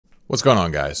What's going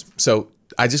on, guys? So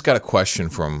I just got a question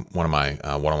from one of my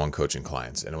one-on-one coaching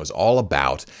clients, and it was all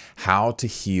about how to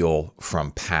heal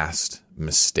from past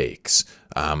mistakes.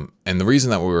 And the reason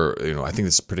that I think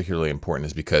this is particularly important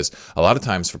is because a lot of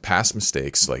times for past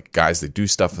mistakes, like guys that do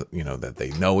stuff, that they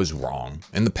know is wrong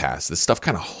in the past, this stuff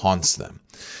kind of haunts them.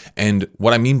 And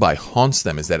what I mean by haunts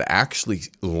them is that it actually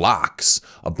locks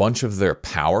a bunch of their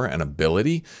power and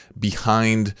ability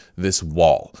behind this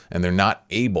wall, and they're not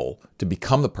able to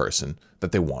become the person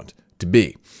that they want to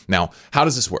be. Now, how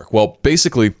does this work? Well,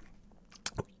 basically,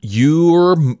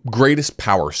 your greatest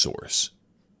power source,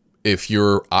 if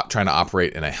you're trying to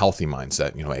operate in a healthy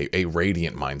mindset, a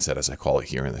radiant mindset, as I call it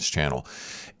here in this channel,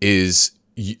 is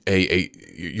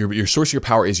your source of your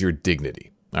power is your dignity.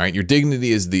 All right, your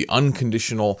dignity is the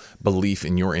unconditional belief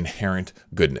in your inherent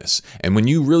goodness. And when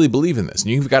you really believe in this,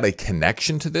 and you've got a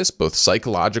connection to this, both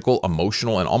psychological,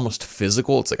 emotional, and almost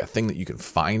physical, it's like a thing that you can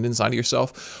find inside of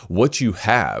yourself, what you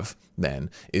have then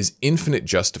is infinite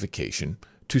justification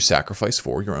to sacrifice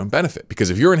for your own benefit. Because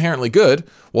if you're inherently good,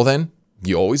 well then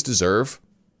you always deserve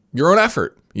your own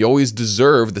effort. You always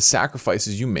deserve the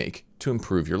sacrifices you make to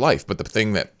improve your life. But the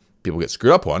thing that people get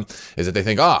screwed up on is that they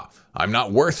think, I'm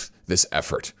not worth this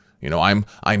effort. I'm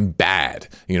bad.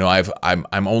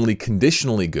 I'm only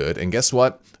conditionally good. And guess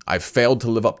what? I've failed to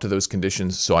live up to those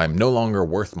conditions, so I'm no longer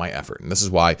worth my effort. And this is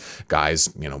why guys,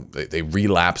 they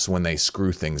relapse when they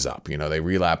screw things up. They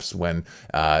relapse when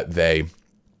they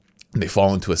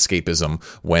fall into escapism,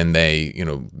 when they,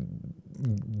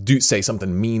 do say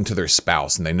something mean to their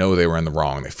spouse and they know they were in the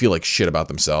wrong. They feel like shit about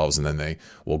themselves, and then they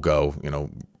will go,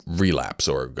 relapse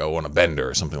or go on a bender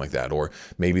or something like that. Or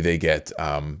maybe they get,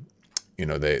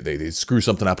 they screw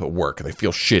something up at work and they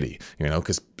feel shitty,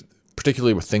 because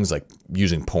particularly with things like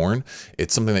using porn,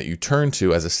 it's something that you turn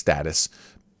to as a status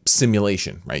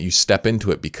simulation, right? You step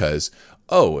into it because,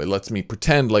 it lets me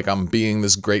pretend like I'm being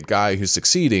this great guy who's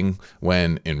succeeding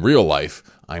when in real life,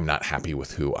 I'm not happy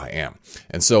with who I am.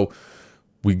 And so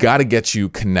we got to get you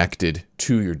connected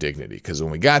to your dignity, because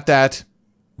when we got that,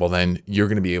 well, then you're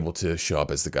going to be able to show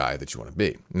up as the guy that you want to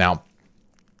be. Now,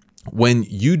 when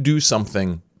you do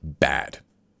something bad,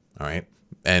 all right,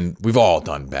 and we've all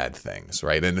done bad things,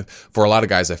 right? And for a lot of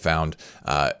guys, I found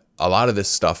a lot of this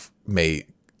stuff may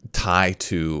tie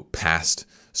to past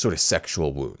sort of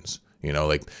sexual wounds.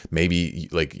 Like maybe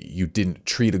like you didn't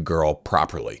treat a girl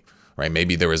properly, right?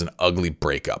 Maybe there was an ugly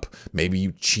breakup. Maybe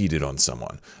you cheated on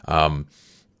someone.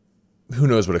 Who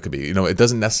knows what it could be? It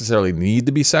doesn't necessarily need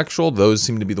to be sexual. Those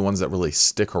seem to be the ones that really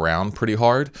stick around pretty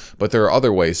hard. But there are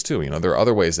other ways too. There are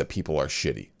other ways that people are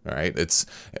shitty. All right.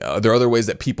 There are other ways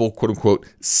that people, quote unquote,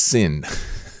 sin.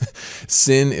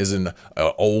 Sin is an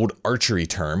old archery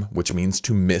term, which means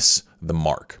to miss the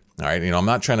mark. All right. I'm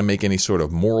not trying to make any sort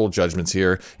of moral judgments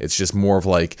here. It's just more of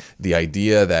like the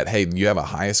idea that, hey, you have a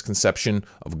highest conception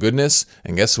of goodness.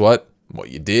 And guess what?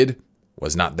 What you did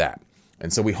was not that.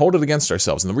 And so we hold it against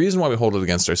ourselves. And the reason why we hold it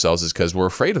against ourselves is because we're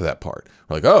afraid of that part.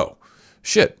 We're like, oh,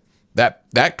 shit,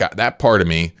 that part of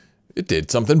me, it did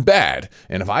something bad.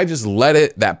 And if I just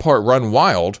let that part run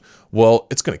wild, well,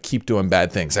 it's going to keep doing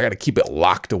bad things. I got to keep it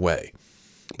locked away.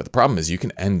 But the problem is you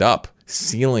can end up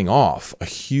sealing off a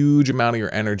huge amount of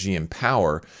your energy and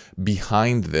power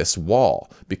behind this wall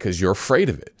because you're afraid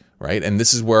of it, right? And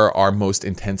this is where our most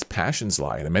intense passions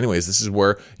lie. And in many ways, this is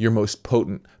where your most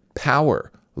potent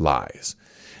power lies.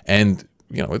 And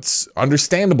it's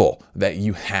understandable that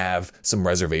you have some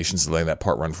reservations to letting that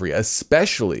part run free,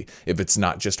 especially if it's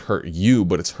not just hurt you,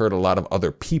 but it's hurt a lot of other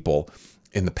people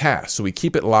in the past. So we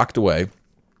keep it locked away,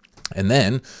 and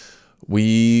then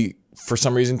we, for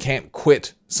some reason, can't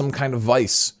quit some kind of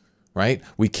vice, right?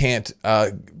 We can't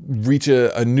reach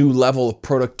a new level of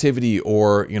productivity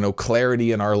or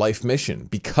clarity in our life mission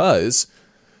because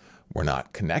we're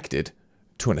not connected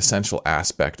to an essential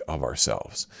aspect of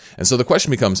ourselves. And so the question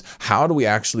becomes, how do we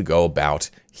actually go about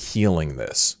healing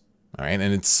this? All right.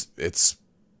 And it's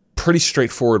pretty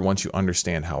straightforward once you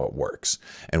understand how it works.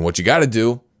 And what you got to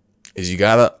do is you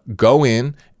got to go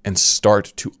in and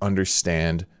start to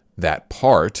understand that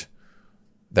part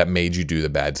that made you do the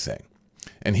bad thing.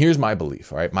 And here's my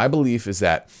belief, all right? My belief is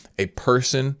that a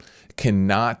person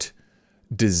cannot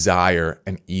desire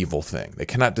an evil thing. They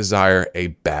cannot desire a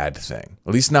bad thing,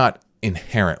 at least not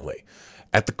inherently.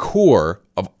 At the core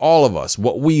of all of us,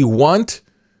 what we want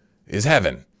is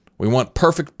heaven. We want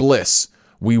perfect bliss.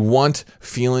 We want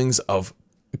feelings of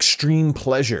extreme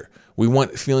pleasure. We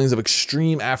want feelings of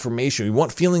extreme affirmation. We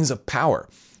want feelings of power,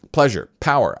 pleasure,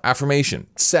 power, affirmation,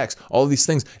 sex, all of these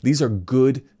things. These are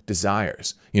good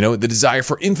desires. The desire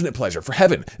for infinite pleasure, for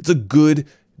heaven. It's a good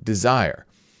desire.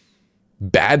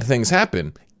 Bad things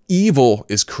happen. Evil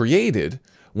is created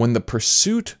when the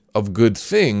pursuit of good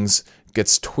things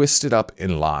gets twisted up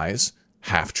in lies,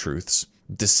 half-truths,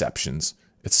 deceptions,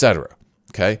 etc.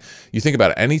 Okay? You think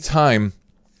about it, any time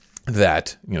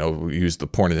that, we use the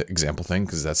porn example thing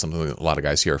because that's something that a lot of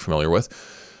guys here are familiar with.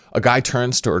 A guy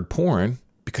turns toward porn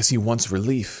because he wants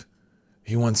relief.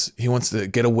 He wants to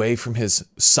get away from his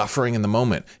suffering in the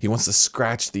moment. He wants to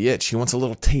scratch the itch. He wants a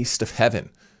little taste of heaven.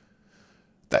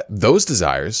 Those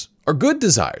desires are good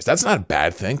desires. That's not a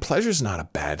bad thing. Pleasure is not a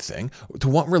bad thing. To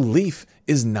want relief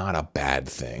is not a bad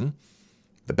thing.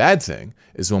 The bad thing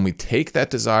is when we take that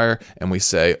desire and we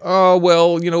say, oh,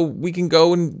 well, we can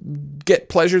go and get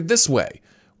pleasure this way,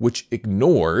 which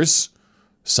ignores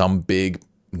some big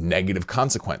negative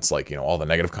consequence, like, all the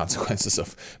negative consequences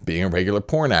of being a regular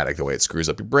porn addict, the way it screws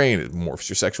up your brain, it morphs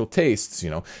your sexual tastes,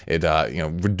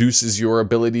 it reduces your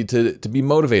ability to be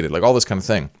motivated, like all this kind of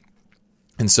thing.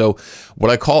 And so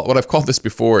what I've called this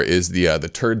before is the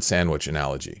turd sandwich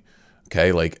analogy.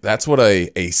 Okay, like that's what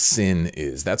a sin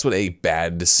is. That's what a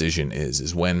bad decision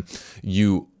is when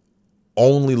you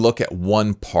only look at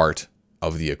one part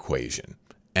of the equation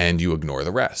and you ignore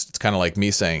the rest. It's kind of like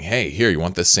me saying, hey, here, you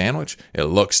want this sandwich? It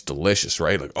looks delicious,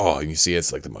 right? Like, oh, you see,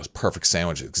 it's like the most perfect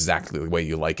sandwich, exactly the way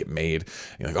you like it made.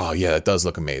 You're like, oh, yeah, that does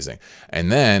look amazing.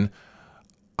 And then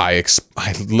I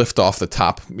lift off the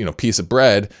top, piece of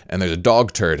bread and there's a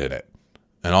dog turd in it.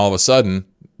 And all of a sudden,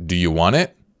 do you want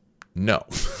it? No.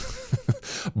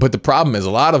 But the problem is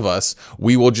a lot of us,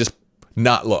 we will just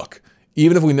not look.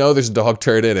 Even if we know there's a dog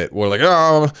turd in it, we're like,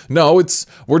 oh, no,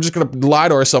 we're just going to lie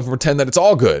to ourselves and pretend that it's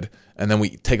all good. And then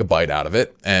we take a bite out of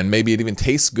it. And maybe it even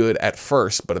tastes good at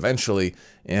first, but eventually,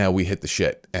 we hit the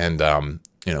shit. And,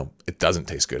 it doesn't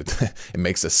taste good. It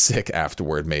makes us sick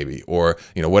afterward, maybe, or,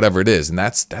 whatever it is. And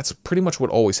that's pretty much what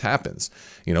always happens.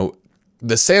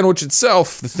 The sandwich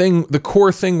itself, the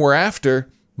core thing we're after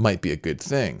might be a good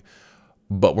thing,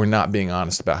 but we're not being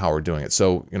honest about how we're doing it.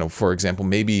 So, for example,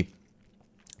 maybe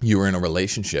you were in a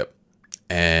relationship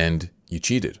and you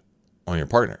cheated on your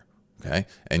partner, okay?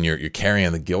 And you're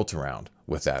carrying the guilt around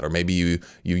with that. Or maybe you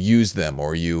used them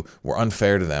or you were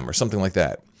unfair to them or something like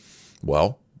that.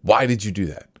 Well, why did you do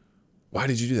that? Why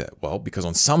did you do that? Well, because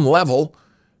on some level,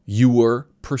 you were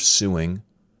pursuing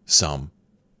some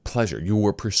pleasure. You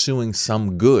were pursuing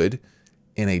some good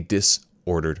in a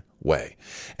disordered way.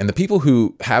 And the people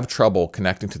who have trouble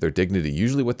connecting to their dignity,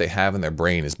 usually what they have in their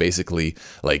brain is basically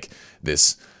like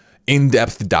this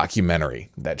in-depth documentary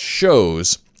that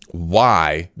shows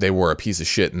why they were a piece of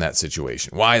shit in that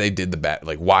situation, why they did the bad,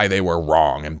 like why they were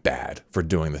wrong and bad for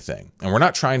doing the thing. And we're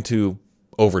not trying to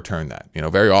overturn that.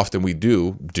 Very often we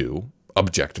do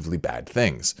objectively bad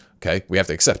things. Okay. We have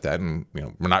to accept that. And,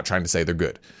 we're not trying to say they're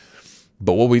good.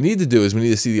 But what we need to do is we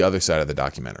need to see the other side of the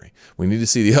documentary. We need to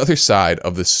see the other side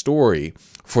of the story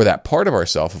for that part of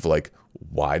ourselves of like,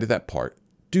 why did that part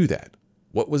do that?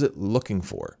 What was it looking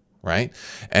for? Right?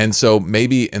 And so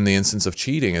maybe in the instance of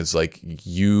cheating, it's like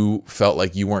you felt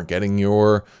like you weren't getting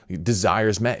your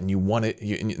desires met and you wanted,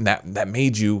 and that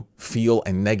made you feel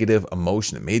a negative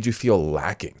emotion. It made you feel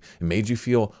lacking. It made you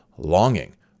feel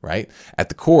longing, right? At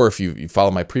the core, if you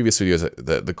follow my previous videos,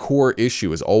 the core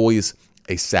issue is always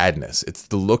a sadness. It's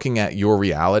the looking at your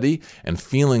reality and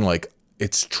feeling like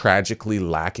it's tragically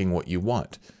lacking what you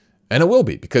want. And it will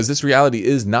be, because this reality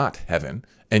is not heaven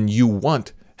and you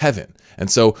want heaven. And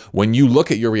so when you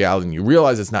look at your reality and you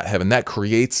realize it's not heaven, that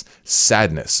creates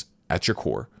sadness at your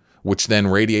core, which then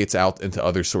radiates out into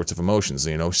other sorts of emotions.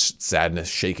 Sadness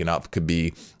shaken up could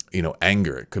be,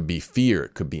 anger, it could be fear,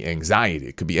 it could be anxiety,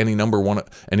 it could be any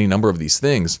number of these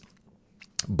things.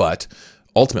 But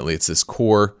ultimately, it's this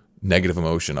core negative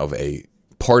emotion of a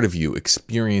part of you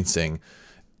experiencing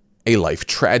a life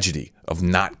tragedy of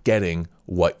not getting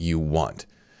what you want.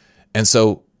 And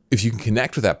so if you can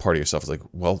connect with that part of yourself, it's like,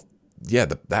 well, yeah,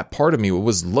 that part of me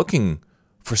was looking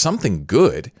for something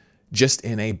good, just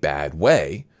in a bad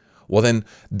way. Well, then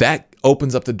that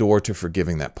opens up the door to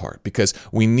forgiving that part, because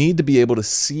we need to be able to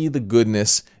see the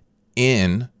goodness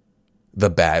in the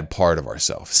bad part of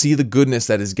ourselves, see the goodness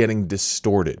that is getting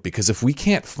distorted. Because if we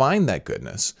can't find that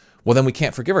goodness, well, then we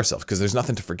can't forgive ourselves, because there's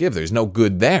nothing to forgive. There's no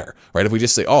good there, right? If we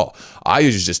just say, oh, I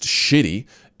was just shitty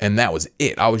and that was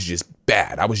it. I was just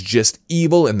bad. I was just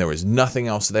evil and there was nothing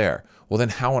else there. Well, then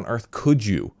how on earth could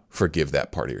you forgive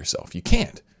that part of yourself? You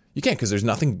can't. You can't, because there's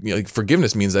nothing,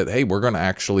 forgiveness means that, hey, we're going to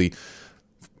actually,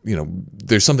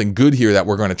 there's something good here that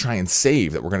we're going to try and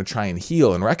save, that we're going to try and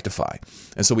heal and rectify.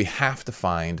 And so we have to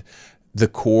find the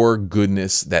core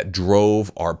goodness that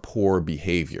drove our poor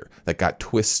behavior, that got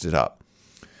twisted up.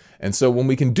 And so when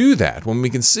we can do that, when we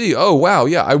can see, oh, wow,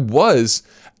 yeah, I was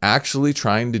actually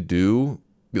trying to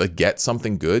get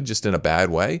something good just in a bad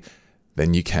way,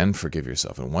 then you can forgive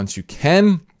yourself. And once you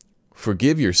can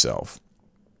forgive yourself,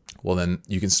 well, then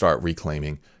you can start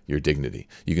reclaiming your dignity.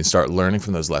 You can start learning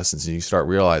from those lessons, and you start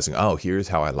realizing, oh, here's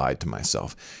how I lied to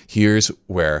myself. Here's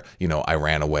where, I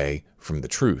ran away from the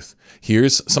truth.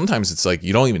 Sometimes it's like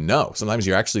you don't even know. Sometimes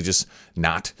you're actually just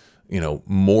not,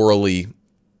 morally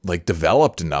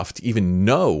developed enough to even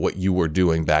know what you were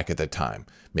doing back at that time.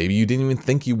 Maybe you didn't even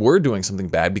think you were doing something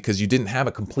bad because you didn't have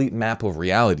a complete map of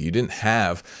reality. You didn't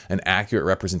have an accurate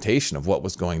representation of what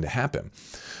was going to happen.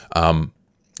 And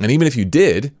even if you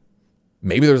did,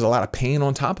 maybe there was a lot of pain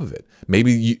on top of it.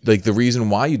 Maybe the reason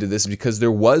why you did this is because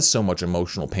there was so much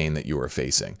emotional pain that you were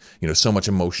facing, so much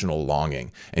emotional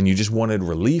longing, and you just wanted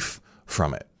relief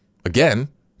from it. Again,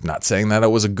 not saying that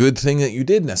it was a good thing that you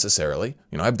did necessarily.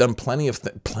 I've done plenty of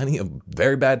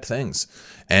very bad things,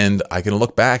 and I can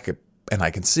look back and I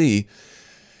can see,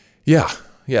 yeah,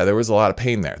 there was a lot of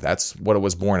pain there. That's what it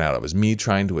was born out of. It was me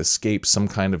trying to escape some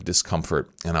kind of discomfort,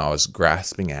 and I was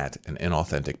grasping at an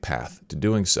inauthentic path to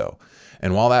doing so.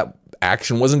 And while that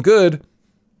action wasn't good,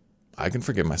 I can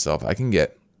forgive myself. I can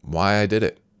get why I did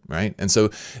it, right? And so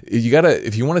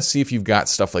if you want to see if you've got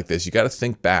stuff like this, you got to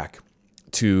think back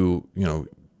to,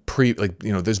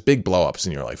 there's big blow-ups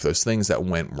in your life, those things that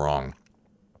went wrong.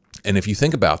 And if you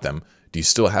think about them, do you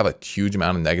still have a huge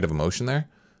amount of negative emotion there?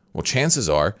 Well, chances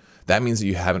are that means that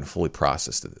you haven't fully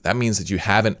processed it. That means that you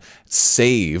haven't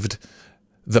saved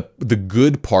the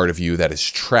good part of you that is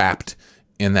trapped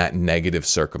in that negative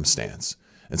circumstance.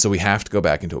 And so we have to go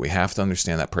back into it. We have to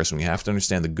understand that person. We have to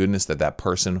understand the goodness that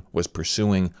person was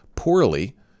pursuing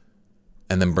poorly,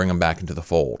 and then bring them back into the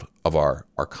fold of our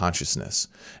consciousness.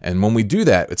 And when we do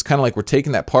that, it's kind of like we're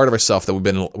taking that part of ourselves that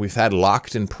we've had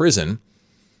locked in prison,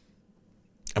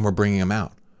 and we're bringing him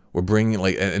out. We're bringing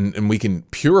and we can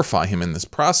purify him in this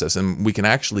process, and we can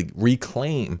actually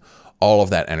reclaim all of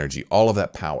that energy, all of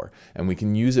that power, and we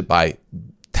can use it by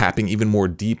tapping even more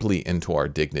deeply into our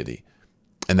dignity.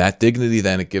 And that dignity,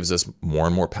 then, it gives us more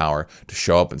and more power to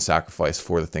show up and sacrifice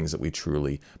for the things that we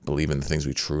truly believe in, the things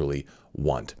we truly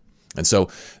want. And so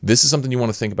this is something you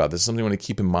want to think about. This is something you want to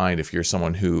keep in mind if you're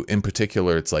someone who, in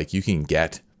particular, it's like you can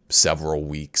get several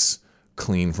weeks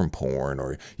clean from porn,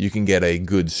 or you can get a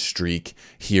good streak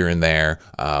here and there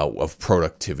of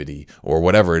productivity or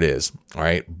whatever it is, all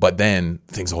right? But then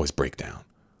things always break down.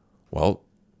 Well,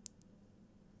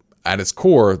 at its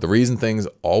core, the reason things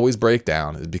always break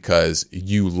down is because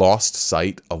you lost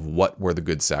sight of what were the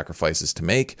good sacrifices to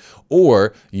make,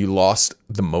 or you lost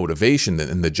the motivation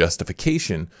and the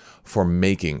justification for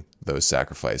making those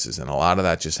sacrifices. And a lot of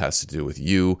that just has to do with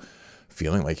you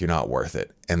feeling like you're not worth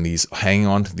it. And hanging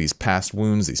on to these past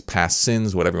wounds, these past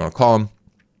sins, whatever you want to call them,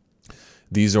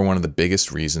 these are one of the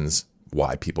biggest reasons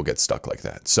why people get stuck like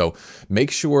that. So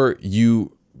make sure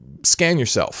you scan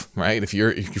yourself, right? If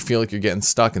you feel like you're getting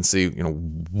stuck, and see,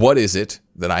 what is it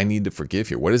that I need to forgive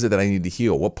here? What is it that I need to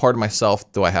heal? What part of myself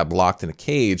do I have locked in a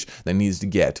cage that needs to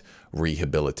get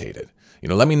rehabilitated?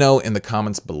 Let me know in the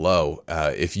comments below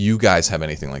if you guys have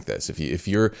anything like this. If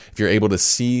you're able to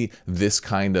see this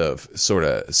kind of sort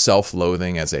of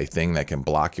self-loathing as a thing that can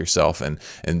block yourself, and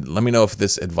let me know if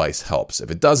this advice helps. If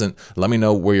it doesn't, let me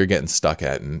know where you're getting stuck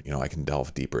at, and I can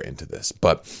delve deeper into this.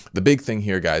 But the big thing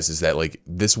here, guys, is that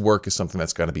this work is something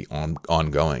that's got to be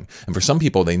ongoing. And for some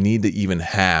people, they need to even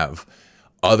have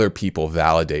other people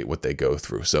validate what they go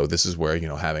through. So this is where,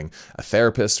 having a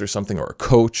therapist or something, or a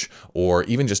coach, or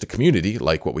even just a community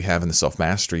like what we have in the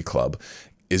Self-Mastery Club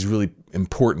is really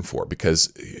important for,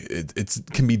 because it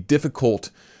can be difficult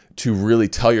to really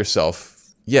tell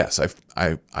yourself, yes,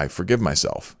 I forgive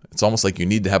myself. It's almost like you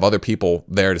need to have other people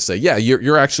there to say, yeah,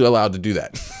 you're actually allowed to do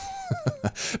that.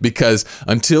 Because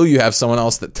until you have someone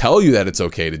else that tell you that it's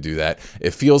okay to do that,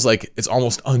 it feels like it's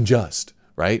almost unjust,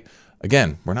 right?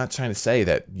 Again, we're not trying to say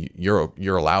that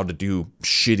you're allowed to do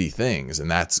shitty things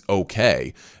and that's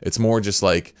okay. It's more just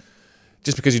like,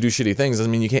 just because you do shitty things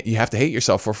doesn't mean you have to hate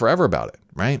yourself for forever about it,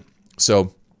 right?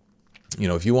 So,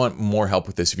 if you want more help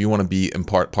with this, if you want to be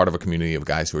part of a community of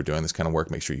guys who are doing this kind of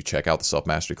work, make sure you check out the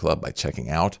Self-Mastery Club by checking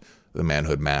out the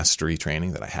Manhood Mastery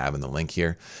training that I have in the link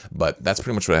here. But that's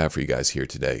pretty much what I have for you guys here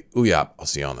today. Ooh, yeah, I'll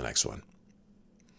see you on the next one.